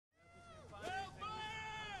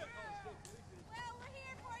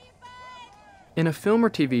In a film or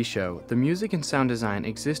TV show, the music and sound design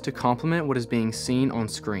exist to complement what is being seen on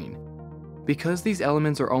screen. Because these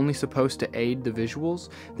elements are only supposed to aid the visuals,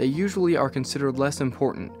 they usually are considered less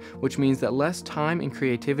important, which means that less time and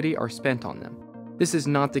creativity are spent on them. This is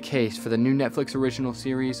not the case for the new Netflix original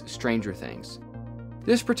series, Stranger Things.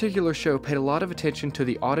 This particular show paid a lot of attention to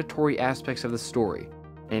the auditory aspects of the story,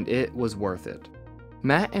 and it was worth it.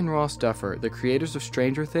 Matt and Ross Duffer, the creators of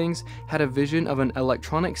Stranger Things, had a vision of an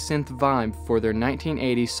electronic synth vibe for their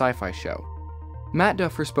 1980s sci-fi show. Matt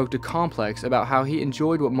Duffer spoke to Complex about how he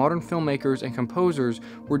enjoyed what modern filmmakers and composers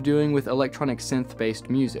were doing with electronic synth-based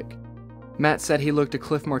music. Matt said he looked at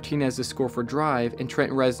Cliff Martinez's score for Drive and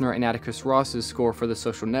Trent Reznor and Atticus Ross's score for The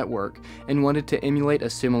Social Network and wanted to emulate a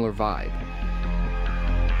similar vibe.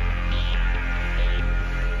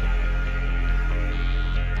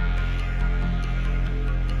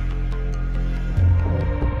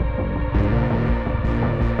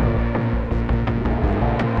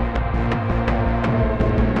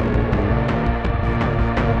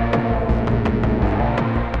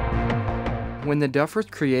 When the Duffers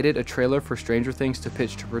created a trailer for Stranger Things to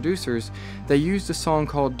pitch to producers, they used a song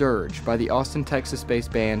called Dirge by the Austin, Texas-based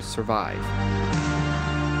band Survive.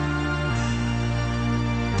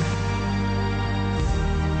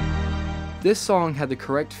 This song had the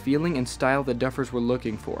correct feeling and style the Duffers were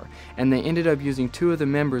looking for, and they ended up using two of the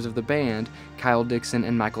members of the band, Kyle Dixon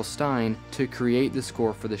and Michael Stein, to create the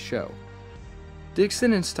score for the show.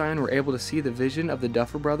 Dixon and Stein were able to see the vision of the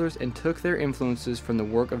Duffer Brothers and took their influences from the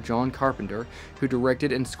work of John Carpenter, who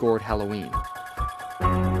directed and scored Halloween.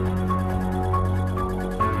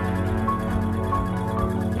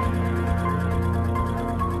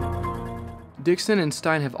 Dixon and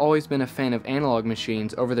Stein have always been a fan of analog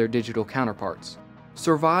machines over their digital counterparts.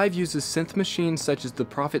 Survive uses synth machines such as the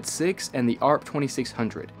Prophet 6 and the ARP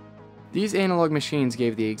 2600. These analog machines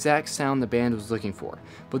gave the exact sound the band was looking for,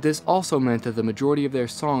 but this also meant that the majority of their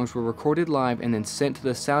songs were recorded live and then sent to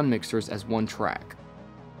the sound mixers as one track.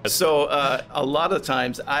 So a lot of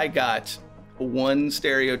times I got one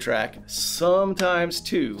stereo track, sometimes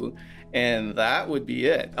two, and that would be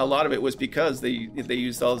it. A lot of it was because they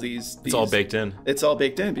used all these. It's all baked in. It's all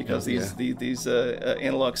baked in because these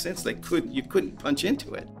analog synths, you couldn't punch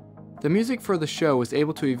into it. The music for the show was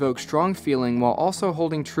able to evoke strong feeling while also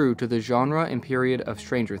holding true to the genre and period of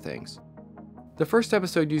Stranger Things. The first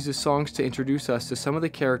episode uses songs to introduce us to some of the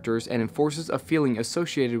characters and enforces a feeling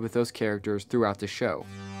associated with those characters throughout the show.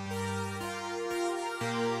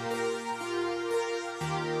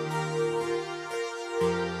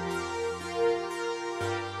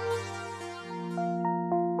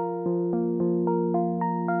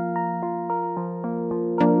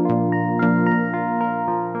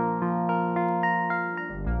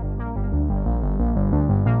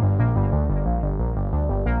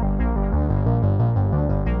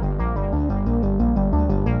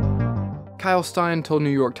 Kyle Stein told New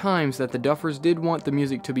York Times that the Duffers did want the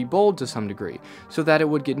music to be bold to some degree, so that it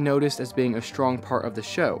would get noticed as being a strong part of the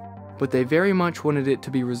show, but they very much wanted it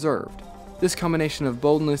to be reserved. This combination of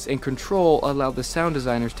boldness and control allowed the sound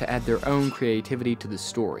designers to add their own creativity to the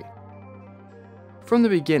story. From the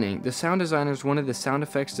beginning, the sound designers wanted the sound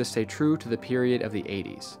effects to stay true to the period of the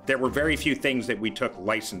 80s. There were very few things that we took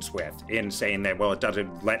license with in saying that, well,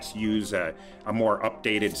 let's use a more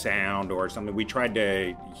updated sound or something. We tried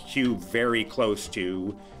to hew very close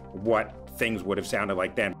to what things would have sounded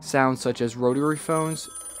like then. Sounds such as rotary phones,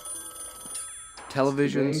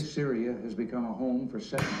 televisions, today, Syria has become a home for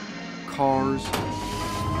cars,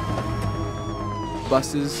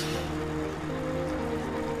 buses,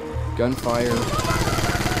 gunfire,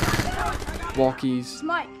 walkies, It's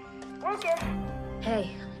Mike. Lucas.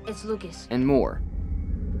 Hey, it's Lucas. and more.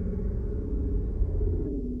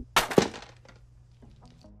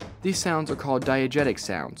 These sounds are called diegetic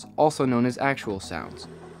sounds, also known as actual sounds.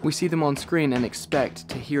 We see them on screen and expect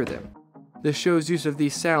to hear them. The show's use of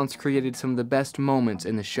these sounds created some of the best moments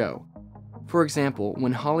in the show. For example,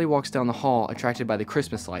 when Holly walks down the hall attracted by the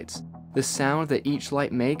Christmas lights, the sound that each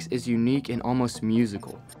light makes is unique and almost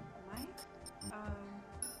musical.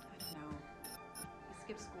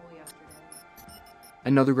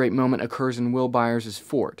 Another great moment occurs in Will Byers'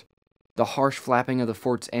 fort. The harsh flapping of the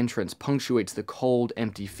fort's entrance punctuates the cold,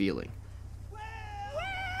 empty feeling.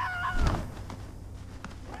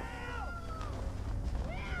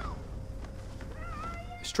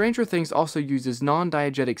 Stranger Things also uses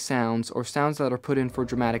non-diegetic sounds or sounds that are put in for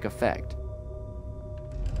dramatic effect.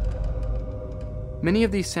 Many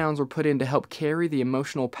of these sounds were put in to help carry the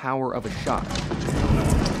emotional power of a shot.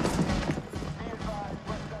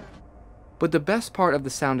 But the best part of the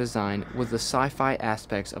sound design was the sci-fi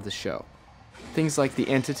aspects of the show. Things like the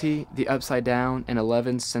entity, the Upside Down, and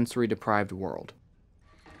Eleven's sensory-deprived world.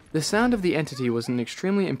 The sound of the entity was an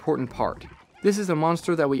extremely important part. This is a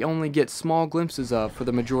monster that we only get small glimpses of for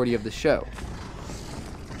the majority of the show.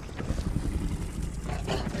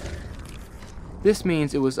 This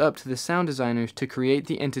means it was up to the sound designers to create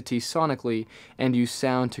the entity sonically and use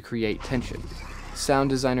sound to create tension. Sound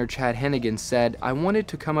designer Chad Hennigan said, "I wanted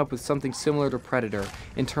to come up with something similar to Predator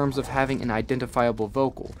in terms of having an identifiable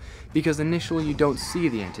vocal, because initially you don't see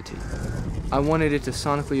the entity. I wanted it to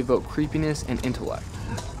sonically evoke creepiness and intellect."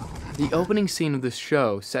 The opening scene of this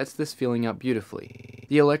show sets this feeling up beautifully.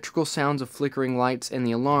 The electrical sounds of flickering lights and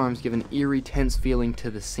the alarms give an eerie, tense feeling to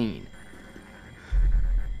the scene.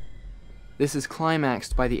 This is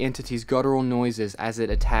climaxed by the entity's guttural noises as it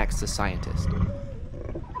attacks the scientist.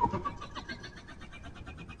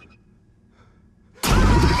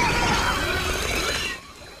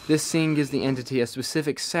 This scene gives the entity a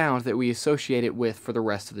specific sound that we associate it with for the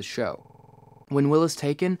rest of the show. When Will is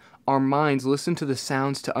taken, our minds listen to the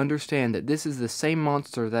sounds to understand that this is the same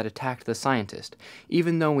monster that attacked the scientist,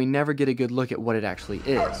 even though we never get a good look at what it actually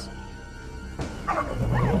is.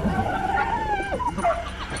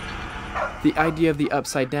 The idea of the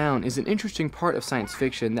Upside Down is an interesting part of science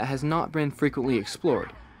fiction that has not been frequently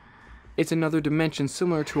explored. It's another dimension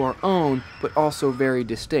similar to our own, but also very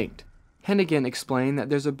distinct. Hennigan explained that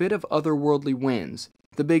there's a bit of otherworldly winds.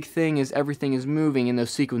 The big thing is everything is moving in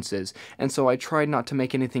those sequences, and so I tried not to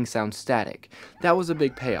make anything sound static. That was a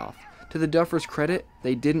big payoff. To the Duffers' credit,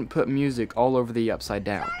 they didn't put music all over the Upside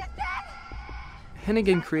Down.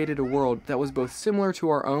 Hennigan created a world that was both similar to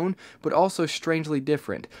our own, but also strangely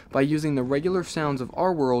different, by using the regular sounds of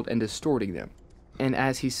our world and distorting them. And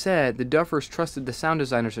as he said, the Duffers trusted the sound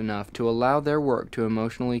designers enough to allow their work to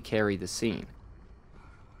emotionally carry the scene.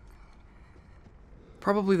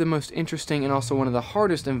 Probably the most interesting and also one of the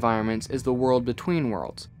hardest environments is the world between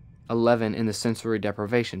worlds, 11 in the sensory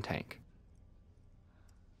deprivation tank.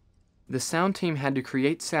 The sound team had to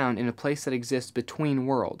create sound in a place that exists between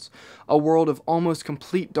worlds, a world of almost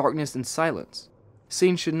complete darkness and silence.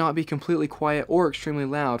 Scenes should not be completely quiet or extremely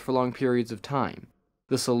loud for long periods of time.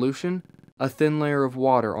 The solution? A thin layer of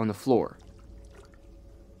water on the floor.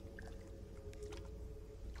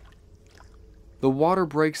 The water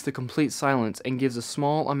breaks the complete silence and gives a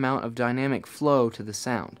small amount of dynamic flow to the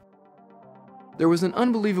sound. There was an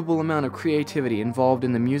unbelievable amount of creativity involved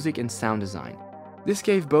in the music and sound design. This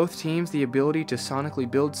gave both teams the ability to sonically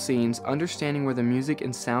build scenes, understanding where the music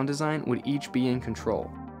and sound design would each be in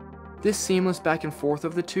control. This seamless back and forth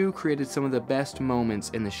of the two created some of the best moments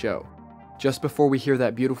in the show. Just before we hear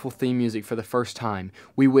that beautiful theme music for the first time,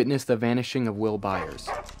 we witness the vanishing of Will Byers.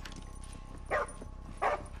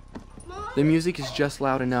 The music is just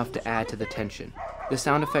loud enough to add to the tension. The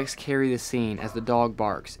sound effects carry the scene as the dog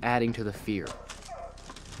barks, adding to the fear.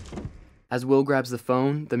 As Will grabs the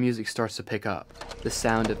phone, the music starts to pick up, the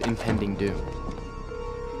sound of impending doom.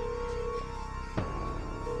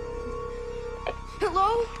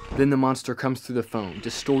 Hello? Then the monster comes through the phone,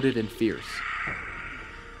 distorted and fierce.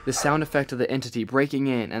 The sound effect of the entity breaking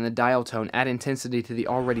in and the dial tone add intensity to the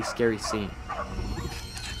already scary scene.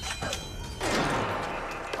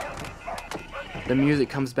 The music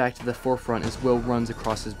comes back to the forefront as Will runs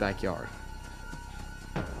across his backyard,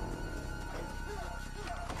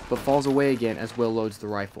 but falls away again as Will loads the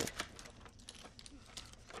rifle.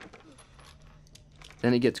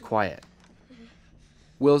 Then it gets quiet.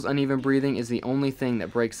 Will's uneven breathing is the only thing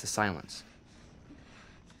that breaks the silence.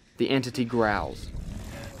 The entity growls.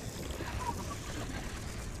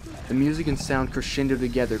 The music and sound crescendo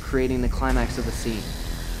together, creating the climax of the scene.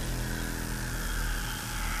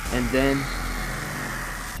 And then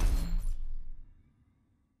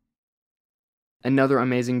another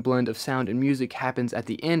amazing blend of sound and music happens at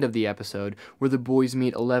the end of the episode, where the boys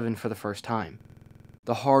meet 11 for the first time.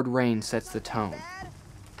 The hard rain sets the tone.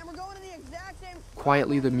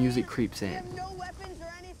 Quietly, the music creeps in.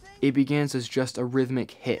 It begins as just a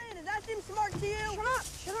rhythmic hit.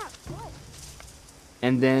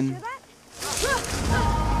 And then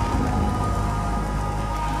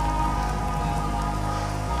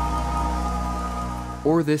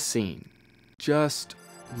or this scene. Just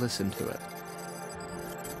listen to it.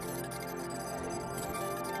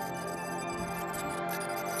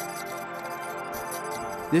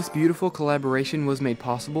 This beautiful collaboration was made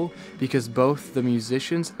possible because both the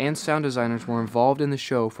musicians and sound designers were involved in the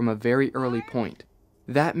show from a very early point.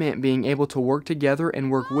 That meant being able to work together and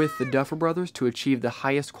work with the Duffer Brothers to achieve the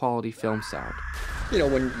highest quality film sound. You know,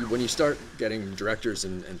 when you start getting directors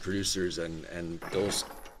and producers and those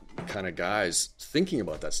kind of guys thinking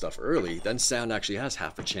about that stuff early, then sound actually has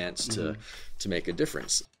half a chance to make a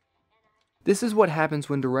difference. This is what happens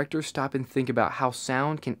when directors stop and think about how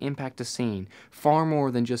sound can impact a scene far more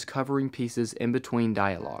than just covering pieces in between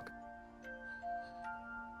dialogue.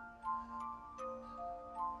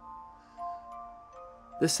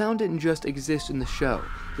 The sound didn't just exist in the show,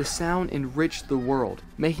 the sound enriched the world,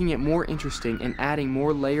 making it more interesting and adding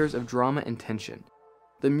more layers of drama and tension.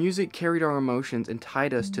 The music carried our emotions and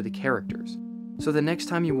tied us to the characters. So the next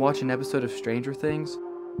time you watch an episode of Stranger Things,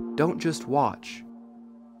 don't just watch.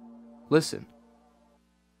 Listen.